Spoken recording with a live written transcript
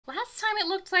time it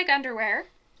looked like underwear.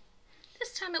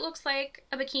 This time it looks like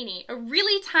a bikini, a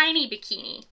really tiny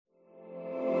bikini.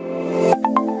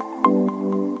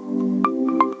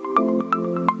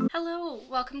 Hello,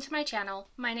 welcome to my channel.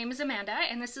 My name is Amanda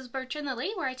and this is Birch and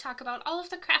Lily, where I talk about all of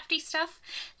the crafty stuff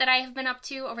that I have been up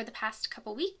to over the past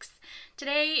couple weeks.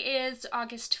 Today is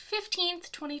August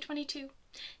 15th, 2022,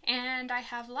 and I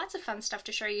have lots of fun stuff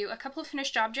to show you. A couple of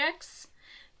finished objects,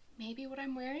 maybe what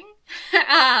I'm wearing,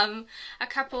 a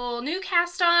couple new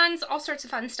cast-ons, all sorts of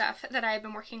fun stuff that I've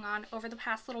been working on over the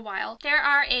past little while. There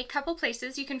are a couple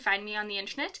places you can find me on the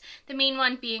internet, the main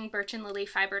one being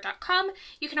birchandlilyfiber.com.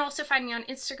 You can also find me on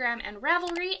Instagram and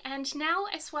Ravelry, and now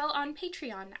as well on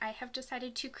Patreon. I have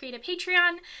decided to create a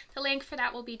Patreon. The link for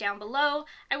that will be down below.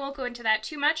 I won't go into that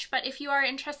too much, but if you are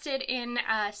interested in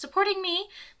supporting me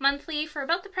monthly for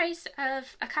about the price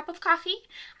of a cup of coffee,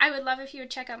 I would love if you would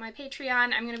check out my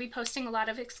Patreon. I'm going to be posting a lot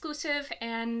of exclusive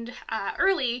and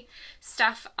early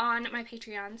stuff on my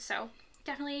Patreon, so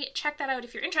definitely check that out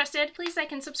if you're interested. Please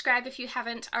like and subscribe if you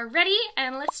haven't already,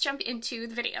 and let's jump into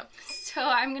the video. So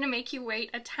I'm gonna make you wait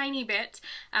a tiny bit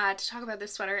to talk about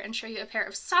this sweater and show you a pair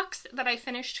of socks that I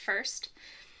finished first.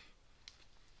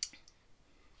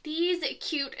 These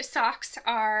cute socks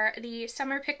are the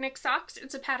summer picnic socks.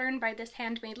 It's a pattern by this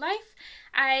Handmade Life.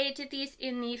 I did these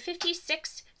in the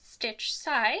 56 stitch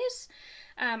size.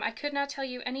 I could not tell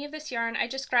you any of this yarn. I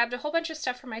just grabbed a whole bunch of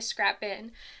stuff from my scrap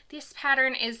bin. This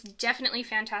pattern is definitely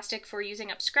fantastic for using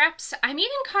up scraps. I'm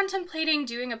even contemplating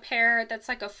doing a pair that's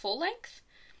like a full length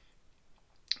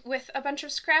with a bunch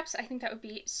of scraps. I think that would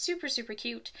be super, super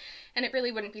cute, and it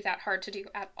really wouldn't be that hard to do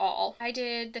at all. I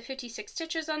did the 56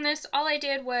 stitches on this. All I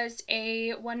did was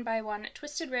a 1x1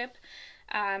 twisted rib,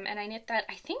 and I knit that.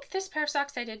 I think this pair of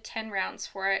socks I did 10 rounds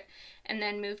for it, and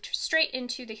then moved straight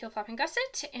into the heel flopping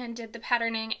gusset and did the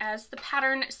patterning as the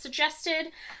pattern suggested.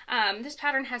 This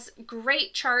pattern has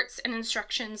great charts and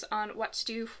instructions on what to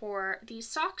do for these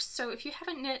socks, so if you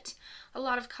haven't knit a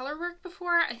lot of color work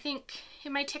before, I think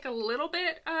it might take a little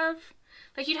bit of,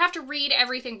 like, you'd have to read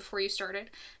everything before you started,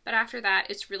 but after that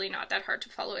it's really not that hard to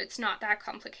follow. It's not that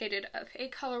complicated of a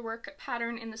color work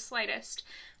pattern in the slightest.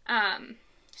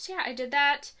 So yeah, I did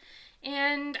that,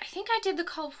 and I think I did the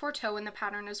called for toe in the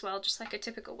pattern as well, just like a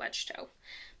typical wedge toe.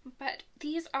 But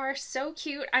these are so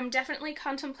cute. I'm definitely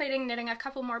contemplating knitting a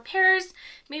couple more pairs,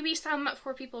 maybe some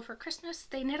for people for Christmas.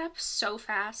 They knit up so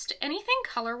fast. Anything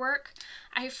color work,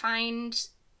 I find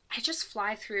I just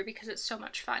fly through because it's so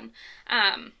much fun.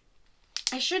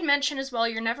 I should mention as well,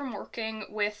 you're never working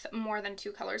with more than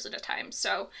 2 colors at a time.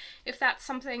 So if that's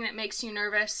something that makes you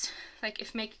nervous, like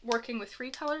if working with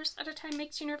 3 colors at a time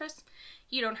makes you nervous,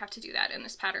 you don't have to do that in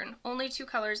this pattern. Only 2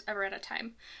 colors ever at a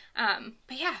time.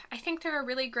 But yeah, I think they're a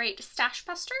really great stash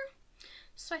buster.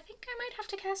 So I think I might have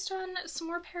to cast on some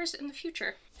more pairs in the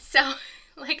future. So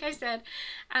like I said,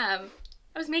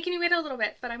 I was making you wait a little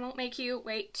bit, but I won't make you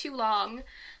wait too long.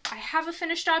 I have a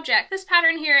finished object. This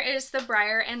pattern here is the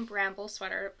Briar and Bramble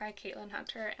sweater by Caitlin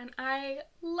Hunter, and I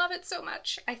love it so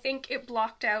much. I think it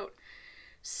blocked out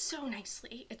so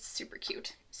nicely. It's super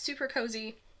cute, super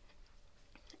cozy.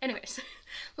 Anyways,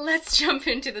 let's jump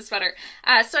into the sweater.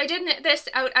 So I did knit this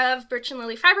out of Birch and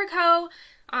Lily Fiber Co.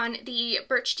 on the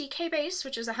Birch DK base,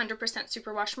 which is 100%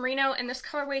 superwash merino, and this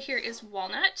colorway here is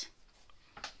Walnut.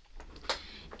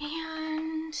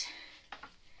 And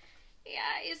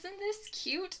yeah, isn't this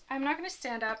cute? I'm not gonna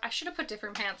stand up. I should have put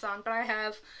different pants on, but I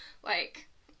have like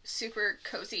super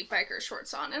cozy biker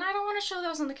shorts on, and I don't want to show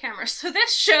those on the camera, so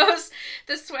this shows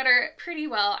the sweater pretty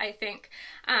well, I think.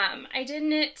 I did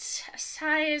knit a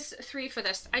size 3 for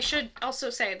this. I should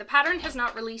also say the pattern has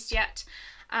not released yet,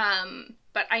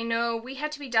 but I know we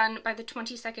had to be done by the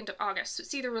 22nd of August, so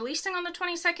it's either releasing on the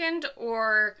 22nd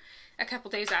or a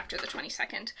couple days after the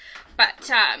 22nd.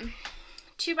 But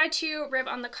 2x2 rib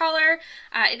on the collar.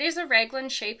 It is a raglan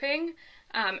shaping,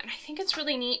 and I think it's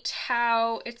really neat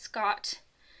how it's got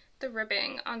the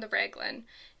ribbing on the raglan.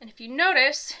 And if you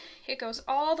notice, it goes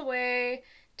all the way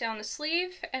down the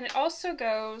sleeve, and it also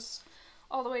goes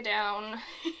all the way down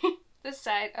the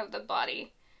side of the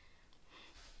body.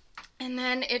 And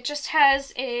then it just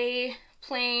has a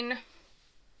plain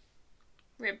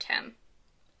ribbed hem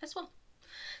as well.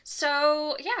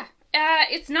 So yeah,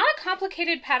 it's not a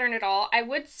complicated pattern at all. I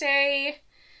would say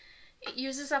it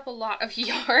uses up a lot of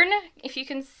yarn. If you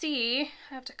can see,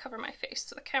 I have to cover my face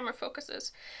so the camera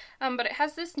focuses, but it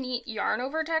has this neat yarn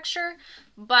over texture,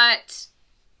 but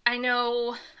I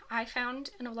know I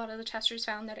found, and a lot of the testers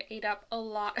found, that it ate up a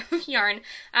lot of yarn,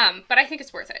 but I think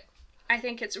it's worth it. I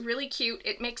think it's really cute.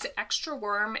 It makes it extra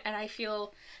warm, and I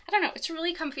feel, I don't know, it's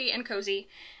really comfy and cozy,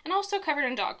 and also covered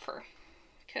in dog fur.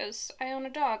 because I own a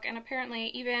dog, and apparently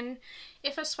even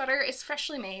if a sweater is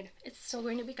freshly made, it's still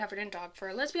going to be covered in dog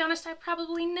fur. Let's be honest, I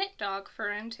probably knit dog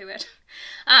fur into it.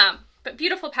 But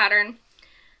beautiful pattern.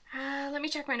 Let me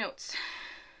check my notes.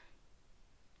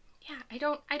 Yeah, I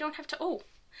don't have to, oh,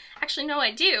 actually no,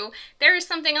 I do. There is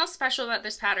something else special about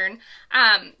this pattern.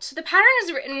 So the pattern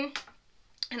is written,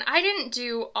 and I didn't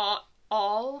do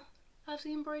all of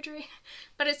the embroidery,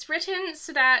 but it's written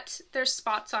so that there's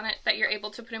spots on it that you're able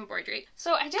to put embroidery.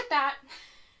 So I did that,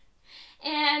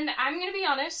 and I'm gonna be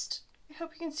honest, I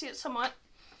hope you can see it somewhat.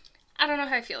 I don't know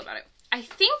how I feel about it. I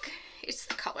think it's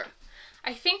the color.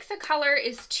 I think the color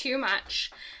is too much,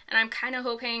 and I'm kind of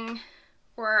hoping,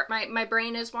 or my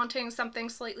brain is wanting something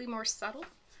slightly more subtle.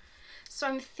 So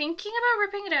I'm thinking about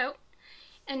ripping it out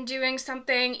and doing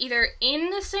something either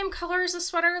in the same color as the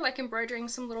sweater, like embroidering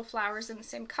some little flowers in the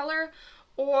same color,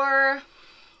 or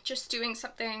just doing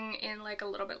something in like a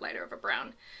little bit lighter of a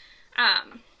brown.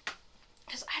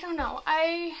 Because I don't know,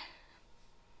 I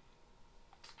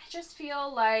just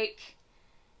feel like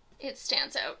it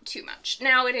stands out too much.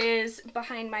 Now it is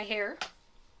behind my hair,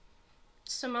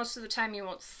 so most of the time you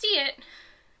won't see it,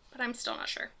 but I'm still not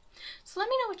sure. So let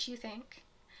me know what you think.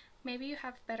 Maybe you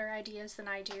have better ideas than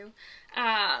I do.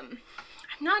 I'm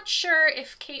not sure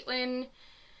if Caitlin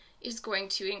is going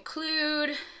to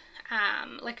include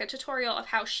like a tutorial of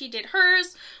how she did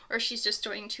hers, or she's just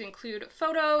going to include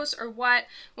photos or what.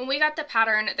 When we got the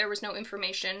pattern, there was no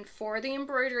information for the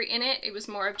embroidery in it. It was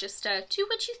more of just a do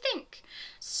what you think.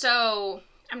 So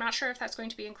I'm not sure if that's going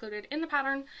to be included in the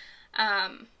pattern,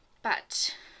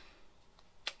 but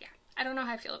yeah, I don't know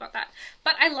how I feel about that.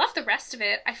 But I love the rest of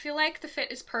it. I feel like the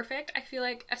fit is perfect. I feel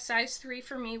like a size 3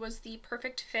 for me was the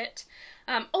perfect fit.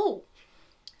 Oh,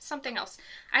 something else.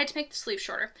 I had to make the sleeve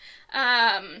shorter.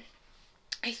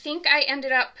 I think I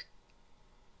ended up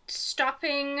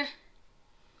stopping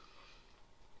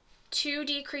 2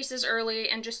 decreases early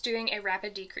and just doing a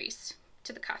rapid decrease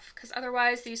to the cuff, because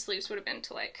otherwise these sleeves would have been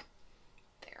to like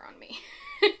there on me.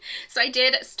 So I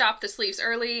did stop the sleeves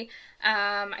early.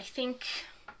 I think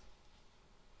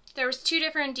there was 2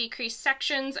 different decrease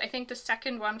sections. I think the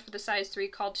second one for the size 3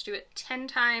 called to do it 10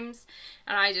 times,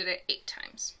 and I did it 8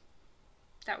 times.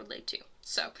 That would lead to.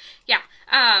 So yeah,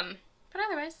 but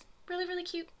otherwise, really, really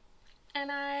cute.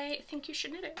 And I think you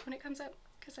should knit it when it comes out,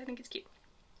 because I think it's cute.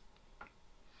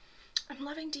 I'm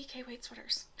loving DK weight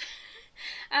sweaters.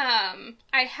 I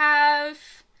have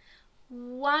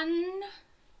 1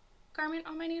 garment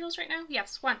on my needles right now.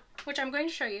 Yes, 1, which I'm going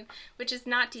to show you, which is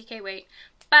not DK weight.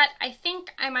 But I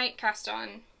think I might cast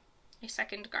on a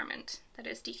second garment that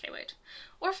is DK weight.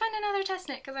 Or find another test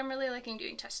knit, because I'm really liking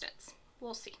doing test knits.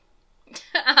 We'll see.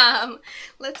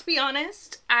 Let's be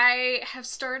honest, I have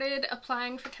started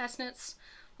applying for test knits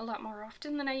a lot more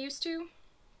often than I used to.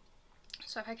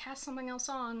 So if I cast something else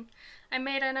on, I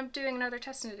may end up doing another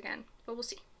test knit again, but we'll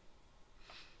see.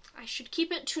 I should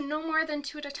keep it to no more than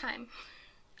 2 at a time.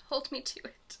 Hold me to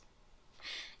it.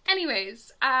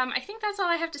 Anyways, I think that's all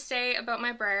I have to say about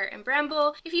my Briar and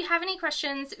Bramble. If you have any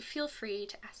questions, feel free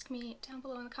to ask me down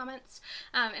below in the comments.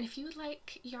 And if you would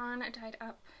like yarn dyed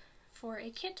up for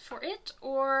a kit for it,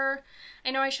 or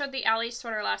I know I showed the Alley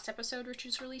sweater last episode, which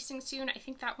is releasing soon. I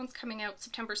think that one's coming out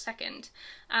September 2nd.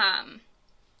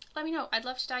 Let me know. I'd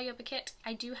love to dye you up a kit.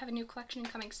 I do have a new collection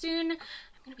coming soon. I'm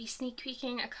going to be sneak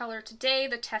peeking a color today.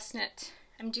 The test knit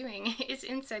I'm doing is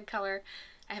in said color.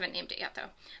 I haven't named it yet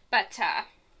though, but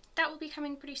that will be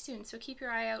coming pretty soon, so keep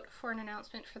your eye out for an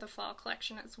announcement for the fall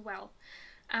collection as well.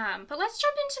 But let's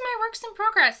jump into my works in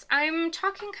progress. I'm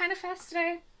talking kind of fast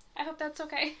today. I hope that's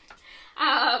okay.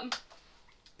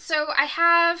 So I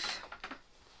have,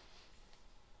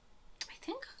 I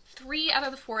think 3 out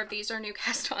of the 4 of these are new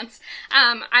cast-ons.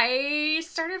 I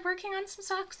started working on some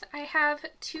socks. I have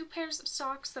 2 pairs of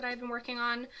socks that I've been working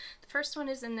on. The first one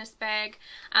is in this bag,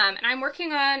 and I'm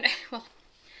working on, well,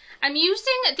 I'm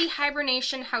using the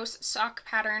Hibernation house sock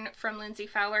pattern from Lindsey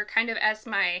Fowler kind of as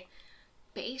my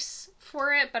base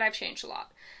for it, but I've changed a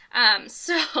lot.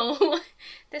 So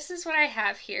this is what I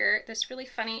have here. This really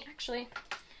funny, actually,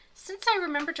 since I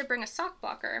remembered to bring a sock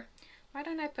blocker, why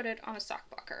don't I put it on a sock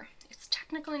blocker? It's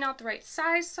technically not the right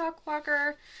size sock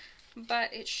blocker,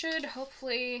 but it should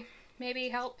hopefully maybe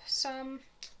help some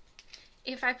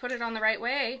if I put it on the right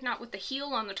way, not with the heel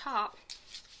on the top.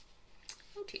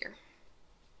 Oh dear.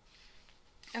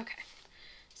 Okay,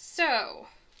 so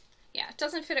yeah, it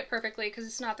doesn't fit it perfectly because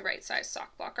it's not the right size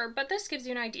sock blocker, but this gives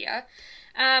you an idea.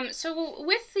 So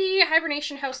with the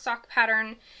Hibernation house sock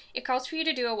pattern, it calls for you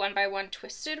to do a 1x1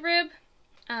 twisted rib.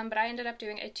 but I ended up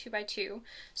doing a 2x2.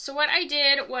 So what I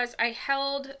did was I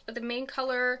held the main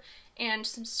color and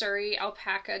some Surrey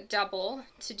alpaca double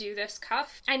to do this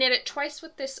cuff. I knit it twice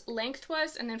what this length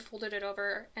was and then folded it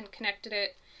over and connected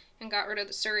it and got rid of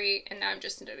the Surrey, and now I'm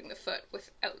just knitting the foot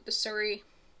without the Surrey.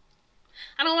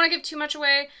 I don't want to give too much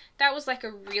away. That was like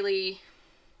a really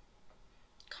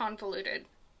convoluted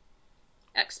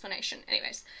explanation.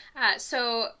 Anyways,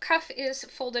 so cuff is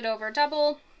folded over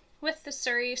double with the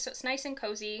Surrey, so it's nice and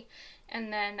cozy,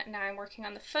 and then now I'm working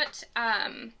on the foot.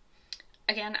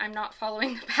 Again, I'm not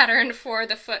following the pattern for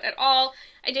the foot at all.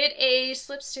 I did a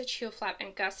slip stitch, heel flap,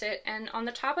 and gusset, and on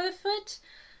the top of the foot,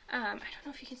 I don't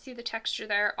know if you can see the texture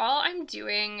there, all I'm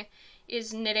doing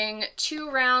is knitting 2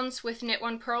 rounds with knit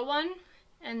 1, purl 1,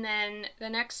 and then the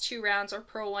next 2 rounds are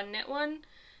purl 1, knit 1,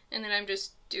 and then I'm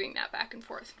just doing that back and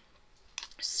forth.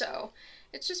 So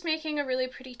it's just making a really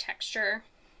pretty texture.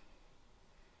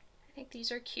 I think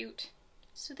these are cute.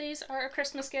 So these are a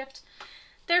Christmas gift.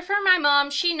 They're for my mom.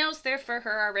 She knows they're for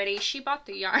her already. She bought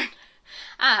the yarn.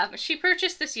 She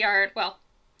purchased this yarn, well,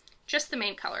 just the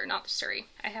main color, not the Surrey.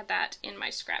 I had that in my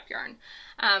scrap yarn.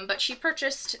 But she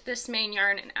purchased this main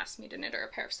yarn and asked me to knit her a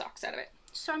pair of socks out of it.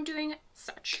 So I'm doing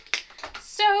such.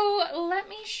 So let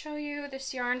me show you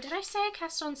this yarn. Did I say I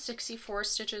cast on 64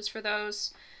 stitches for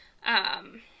those? I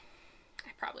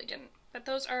probably didn't. But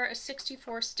those are a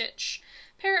 64 stitch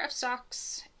pair of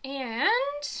socks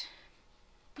and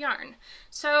yarn.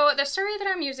 So the Surrey that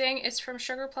I'm using is from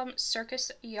Sugarplum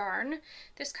Circus yarn.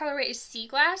 This colorway is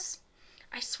Seaglass.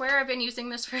 I swear I've been using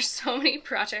this for so many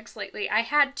projects lately. I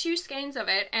had 2 skeins of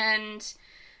it, and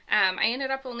I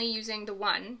ended up only using the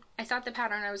 1. I thought the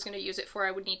pattern I was going to use it for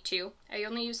I would need 2. I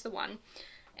only used the 1,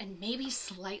 and maybe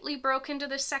slightly broke into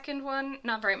the second one,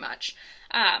 not very much.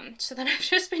 So then I've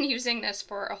just been using this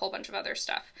for a whole bunch of other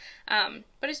stuff,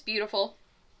 but it's beautiful.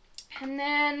 And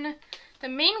then the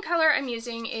main color I'm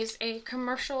using is a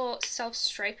commercial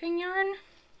self-striping yarn.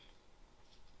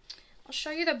 I'll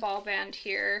show you the ball band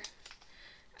here.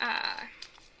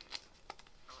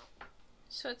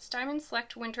 So it's Diamond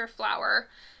Select Winter Flower,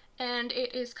 and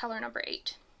it is color number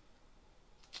 8.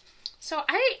 So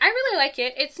I really like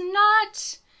it. It's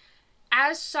not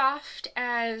as soft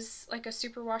as like a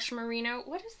superwash merino.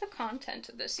 What is the content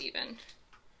of this even?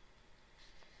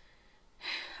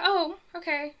 Oh,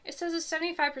 okay. It says it's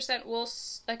 75% wool,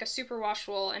 like a superwash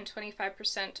wool, and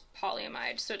 25%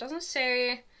 polyamide. So it doesn't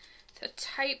say the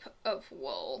type of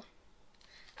wool.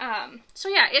 So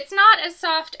yeah, it's not as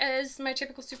soft as my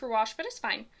typical superwash, but it's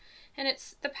fine. And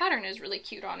the pattern is really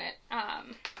cute on it.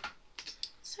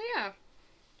 So yeah,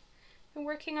 been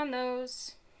working on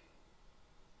those.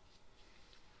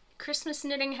 Christmas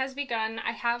knitting has begun.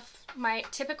 I have my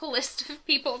typical list of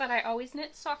people that I always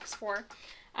knit socks for.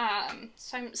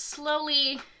 So I'm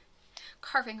slowly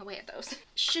carving away at those.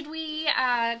 Should we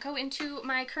go into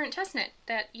my current test knit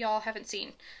that y'all haven't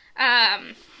seen?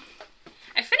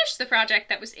 I finished the project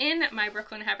that was in my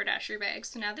Brooklyn haberdashery bag,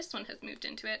 so now this one has moved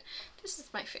into it. This is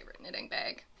my favorite knitting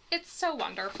bag. It's so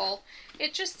wonderful.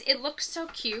 It looks so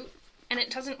cute, and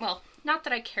it doesn't, well, not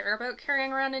that I care about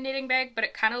carrying around a knitting bag, but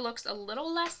it kind of looks a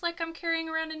little less like I'm carrying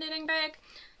around a knitting bag.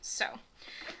 So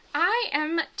I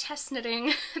am test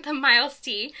knitting the Miles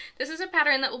T. This is a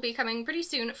pattern that will be coming pretty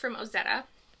soon from Ozetta.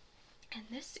 And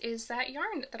this is that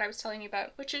yarn that I was telling you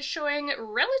about, which is showing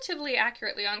relatively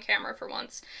accurately on camera for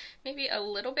once. Maybe a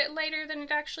little bit lighter than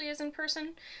it actually is in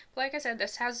person. But like I said,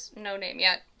 this has no name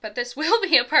yet, but this will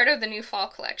be a part of the new fall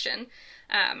collection.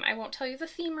 I won't tell you the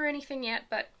theme or anything yet,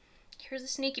 but here's a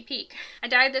sneaky peek. I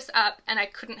dyed this up and I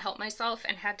couldn't help myself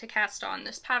and had to cast on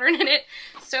this pattern in it.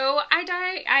 So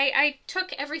I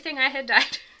took everything I had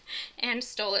dyed and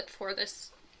stole it for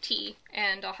this tee,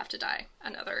 and I'll have to dye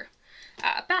another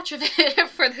batch of it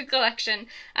for the collection.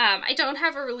 I don't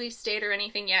have a release date or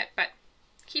anything yet, but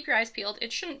keep your eyes peeled.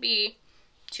 It shouldn't be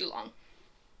too long.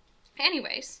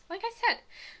 Anyways, like I said,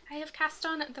 I have cast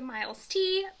on the Miles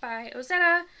T by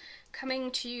Ozetta, coming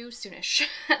to you soonish.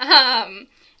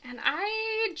 And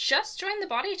I just joined the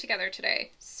body together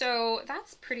today, so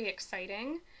that's pretty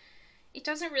exciting. It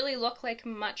doesn't really look like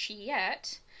much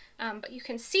yet, but you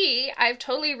can see I've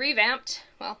totally revamped,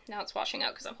 well, now it's washing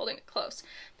out because I'm holding it close,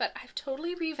 but I've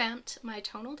totally revamped my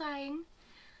tonal dyeing,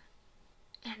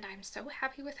 and I'm so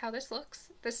happy with how this looks.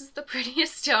 This is the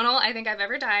prettiest tonal I think I've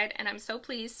ever dyed, and I'm so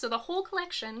pleased. So the whole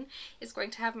collection is going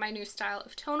to have my new style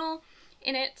of tonal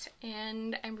in it,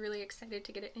 and I'm really excited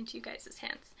to get it into you guys'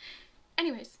 hands.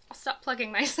 Anyways, I'll stop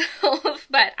plugging myself,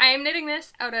 but I am knitting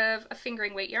this out of a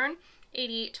fingering weight yarn,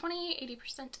 80-20,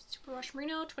 80% superwash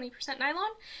merino, 20%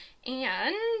 nylon,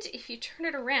 and if you turn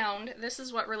it around, this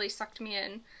is what really sucked me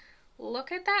in.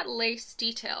 Look at that lace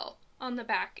detail on the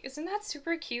back. Isn't that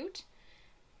super cute?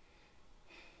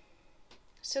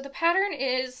 So the pattern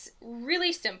is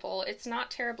really simple. It's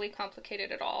not terribly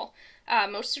complicated at all.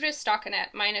 Most of it is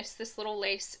stockinette minus this little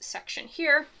lace section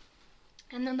here.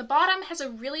 And then the bottom has a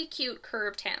really cute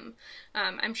curved hem.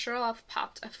 I'm sure I'll have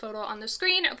popped a photo on the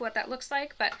screen of what that looks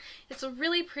like, but it's a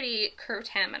really pretty curved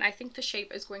hem, and I think the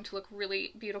shape is going to look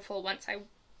really beautiful once I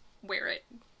wear it,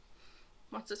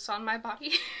 once it's on my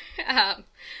body. But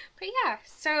yeah,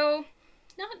 so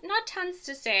not tons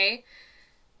to say,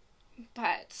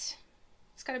 but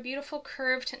it's got a beautiful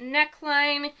curved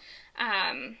neckline,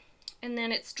 and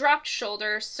then it's dropped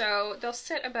shoulders, so they'll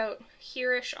sit about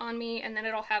here-ish on me, and then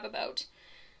it'll have about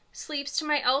sleeves to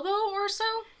my elbow or so.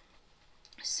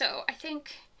 So I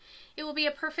think it will be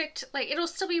a perfect, like, it'll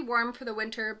still be warm for the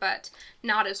winter, but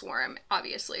not as warm,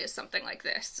 obviously, as something like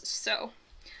this. So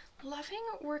loving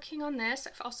working on this.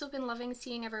 I've also been loving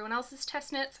seeing everyone else's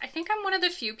test knits. I think I'm one of the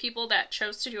few people that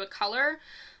chose to do a color.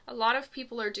 A lot of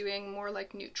people are doing more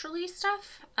like neutrally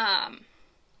stuff.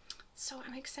 So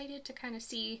I'm excited to kind of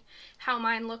see how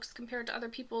mine looks compared to other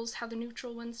people's, how the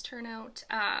neutral ones turn out.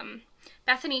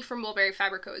 Bethany from Mulberry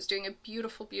Fabric Co. is doing a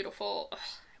beautiful, beautiful, I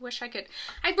wish I could,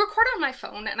 I'd record on my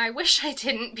phone, and I wish I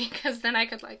didn't, because then I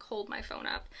could like hold my phone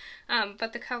up.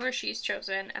 But the color she's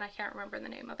chosen, and I can't remember the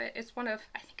name of it, it's one of,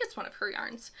 I think it's one of her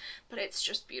yarns, but it's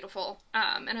just beautiful.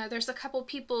 And there's a couple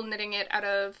people knitting it out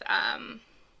of,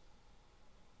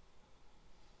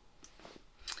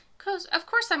 of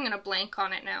course I'm gonna blank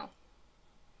on it now.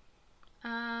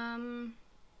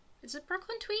 Is it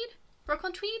Brooklyn Tweed?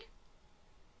 Brooklyn Tweed?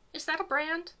 Is that a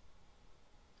brand?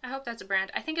 I hope that's a brand.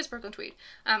 I think it's Brooklyn Tweed.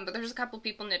 But there's a couple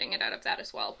people knitting it out of that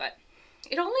as well. But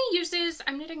it only uses,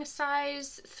 I'm knitting a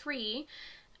size 3.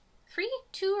 3?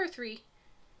 2 or 3?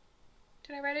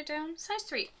 Did I write it down? Size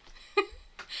 3.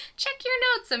 Check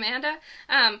your notes, Amanda.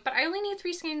 But I only need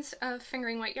 3 skeins of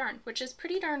fingering weight yarn, which is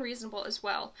pretty darn reasonable as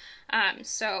well.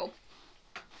 So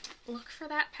look for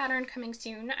that pattern coming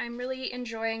soon. I'm really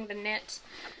enjoying the knit.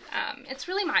 It's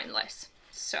really mindless.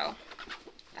 So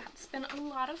that's been a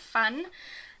lot of fun.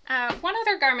 One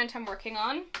other garment I'm working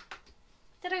on.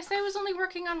 Did I say I was only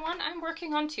working on one? I'm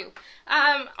working on 2.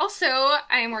 Also,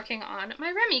 I am working on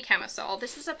my Remi camisole.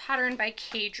 This is a pattern by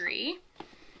Caidree.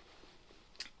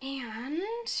 And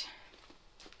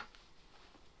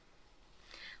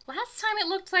last time it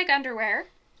looked like underwear.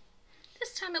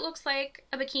 This time it looks like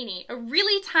a bikini, a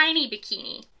really tiny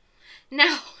bikini.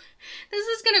 Now, this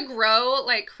is gonna grow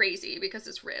like crazy because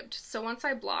it's ribbed. So once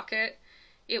I block it,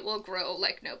 it will grow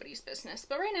like nobody's business.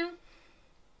 But right now,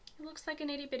 it looks like an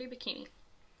itty bitty bikini.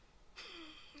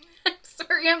 I'm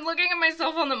sorry, I'm looking at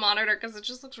myself on the monitor because it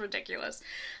just looks ridiculous.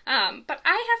 But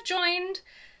I have joined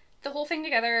the whole thing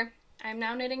together. I'm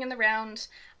now knitting in the round.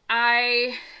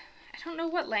 I don't know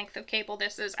what length of cable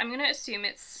this is. I'm gonna assume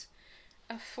it's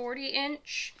a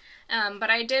 40-inch,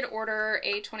 but I did order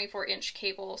a 24-inch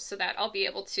cable so that I'll be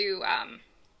able to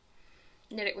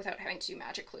knit it without having to do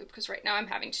magic loop, because right now I'm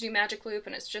having to do magic loop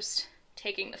and it's just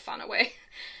taking the fun away.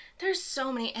 There's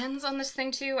so many ends on this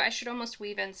thing too. I should almost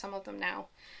weave in some of them now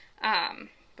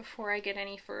before I get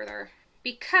any further,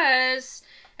 because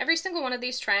every single one of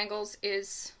these triangles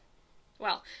is,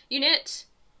 well, you knit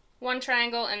one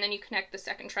triangle and then you connect the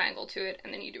second triangle to it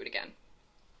and then you do it again.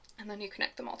 And then you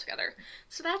connect them all together.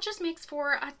 So that just makes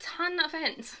for a ton of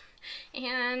ends.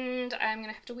 And I'm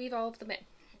gonna have to weave all of them in.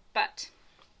 But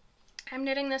I'm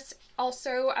knitting this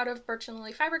also out of Birch and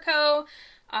Lily Fiber Co.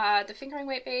 The fingering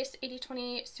weight base,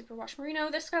 80/20 Superwash Merino.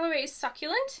 This colorway is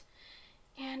Succulent.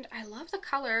 And I love the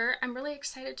color. I'm really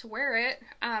excited to wear it.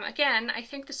 Again, I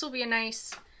think this will be a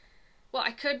nice, well,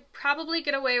 I could probably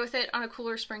get away with it on a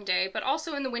cooler spring day, but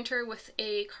also in the winter with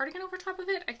a cardigan over top of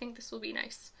it, I think this will be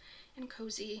nice and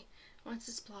cozy once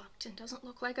it's blocked and doesn't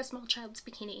look like a small child's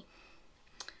bikini.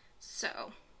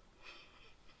 So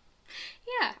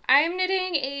yeah, I'm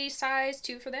knitting a size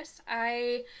 2 for this.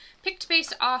 I picked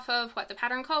based off of what the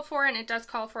pattern called for, and it does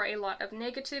call for a lot of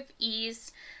negative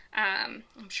ease. I'm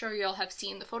sure you'll have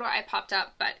seen the photo I popped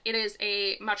up, but it is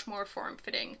a much more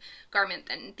form-fitting garment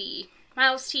than the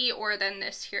Miles tee or than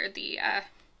this here, the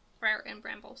Briar and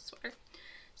Bramble sweater.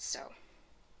 So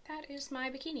that is my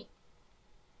bikini.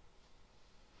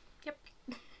 Yep.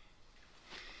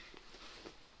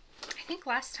 I think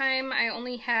last time I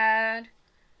only had,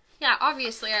 yeah,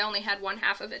 obviously I only had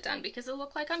 1/2 of it done because it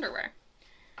looked like underwear.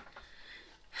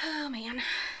 Oh man.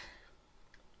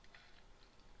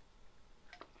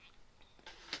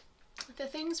 The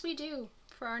things we do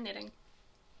for our knitting.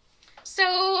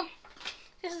 So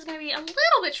this is going to be a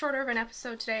little bit shorter of an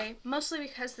episode today, mostly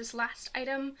because this last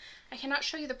item, I cannot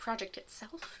show you the project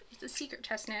itself. It's a secret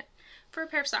test knit for a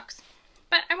pair of socks.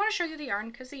 But I want to show you the yarn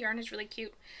because the yarn is really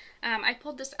cute. I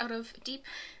pulled this out of deep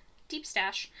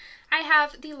stash. I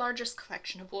have the largest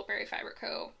collection of Woolberry Fiber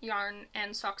Co. yarn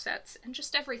and sock sets and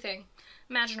just everything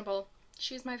imaginable.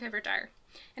 She's my favorite dyer.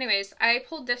 Anyways, I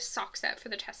pulled this sock set for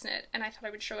the test knit and I thought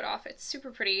I would show it off. It's super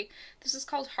pretty. This is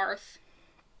called Hearth.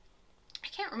 I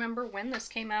can't remember when this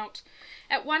came out.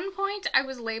 At one point I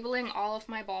was labeling all of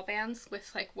my ball bands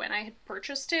with like when I had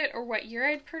purchased it or what year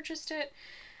I'd purchased it.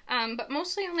 But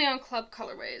mostly only on club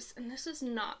colorways, and this is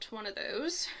not one of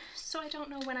those, so I don't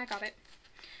know when I got it.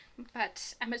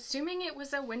 But I'm assuming it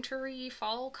was a wintry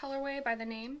fall colorway by the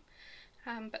name,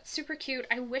 but super cute.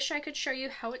 I wish I could show you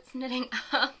how it's knitting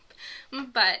up,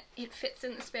 but it fits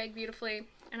in this bag beautifully,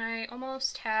 and I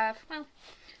almost have, well,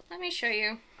 let me show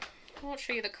you. I won't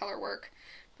show you the color work,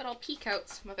 but I'll peek out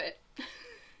some of it.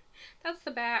 That's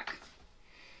the back.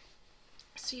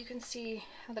 So you can see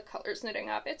how the color's knitting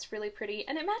up. It's really pretty,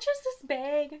 and it matches this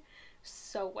bag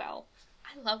so well.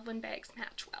 I love when bags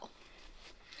match well.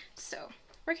 So,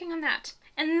 working on that.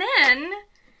 And then,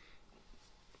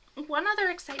 one other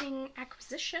exciting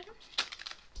acquisition.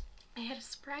 I had a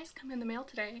surprise come in the mail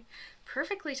today,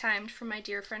 perfectly timed from my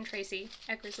dear friend Tracy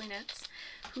at Grizzly Knits,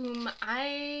 whom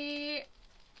I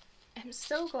am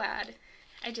so glad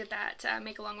I did that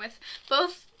make along with.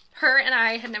 Both her and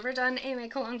I had never done a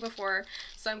make-along before,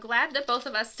 so I'm glad that both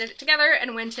of us did it together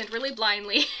and went in really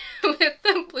blindly with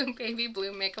the Bloom Baby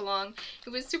Bloom make-along.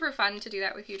 It was super fun to do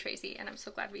that with you, Tracy, and I'm so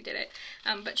glad we did it.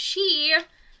 But she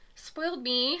spoiled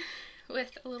me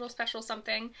with a little special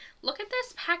something. Look at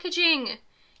this packaging!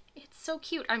 It's so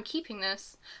cute. I'm keeping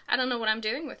this. I don't know what I'm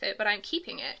doing with it, but I'm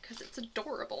keeping it because it's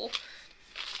adorable.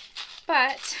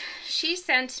 But she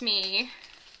sent me,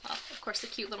 well, of course, a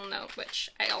cute little note, which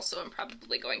I also am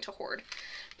probably going to hoard.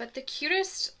 But the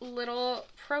cutest little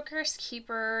Progress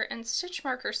Keeper and stitch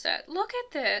marker set. Look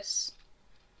at this!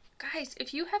 Guys,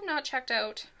 if you have not checked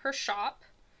out her shop,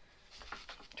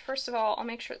 first of all, I'll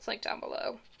make sure it's linked down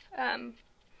below.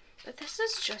 But this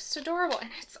is just adorable,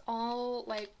 and it's all,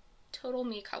 like, total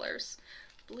me colors.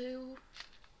 Blue,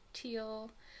 teal.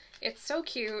 It's so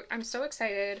cute. I'm so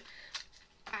excited.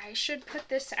 I should put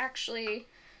this actually...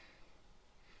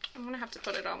 I'm gonna have to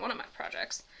put it on one of my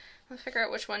projects. I'll figure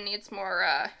out which one needs more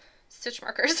stitch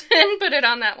markers and put it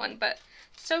on that one, but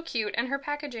so cute, and her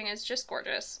packaging is just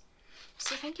gorgeous.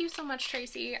 So thank you so much,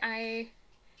 Tracy.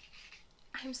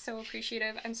 I'm so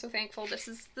appreciative. I'm so thankful. This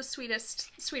is the sweetest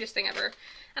thing ever.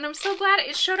 And I'm so glad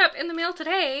it showed up in the mail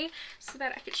today so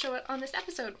that I could show it on this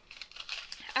episode.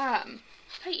 But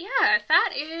yeah,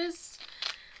 that is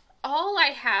all I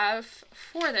have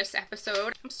for this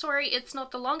episode. I'm sorry it's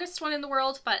not the longest one in the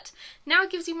world, but now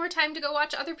it gives you more time to go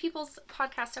watch other people's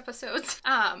podcast episodes.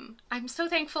 I'm so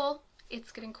thankful.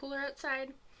 It's getting cooler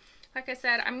outside. Like I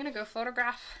said, I'm gonna go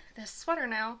photograph this sweater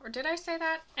now, or did I say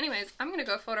that? Anyways, I'm gonna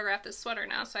go photograph this sweater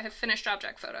now, so I have finished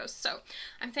object photos. So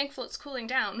I'm thankful it's cooling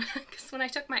down, because when I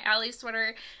took my alley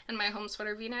sweater and my home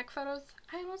sweater v-neck photos,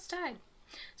 I almost died.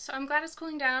 So I'm glad it's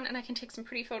cooling down and I can take some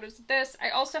pretty photos of this. I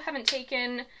also haven't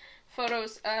taken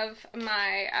photos of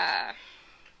my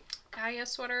Gaia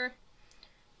sweater,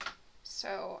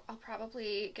 so I'll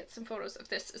probably get some photos of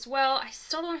this as well. I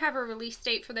still don't have a release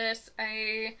date for this.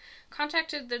 I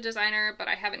contacted the designer, but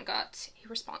I haven't got a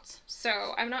response.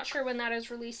 So I'm not sure when that is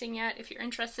releasing yet. If you're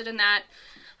interested in that,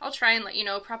 I'll try and let you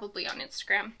know, probably on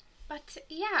Instagram. But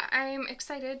yeah, I'm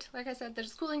excited, like I said, that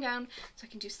it's cooling down so I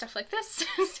can do stuff like this,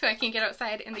 so I can get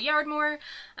outside in the yard more,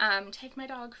 take my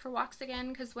dog for walks again,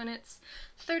 because when it's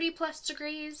 30 plus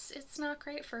degrees, it's not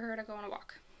great for her to go on a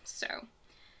walk. So,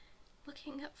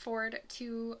 looking forward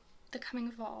to the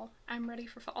coming fall. I'm ready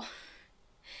for fall.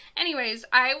 Anyways,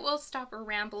 I will stop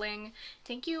rambling.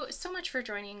 Thank you so much for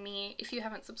joining me. If you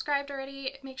haven't subscribed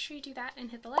already, make sure you do that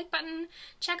and hit the like button.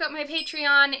 Check out my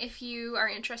Patreon if you are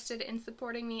interested in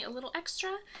supporting me a little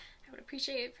extra. I would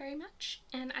appreciate it very much.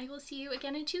 And I will see you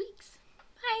again in 2 weeks.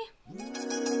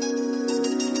 Bye!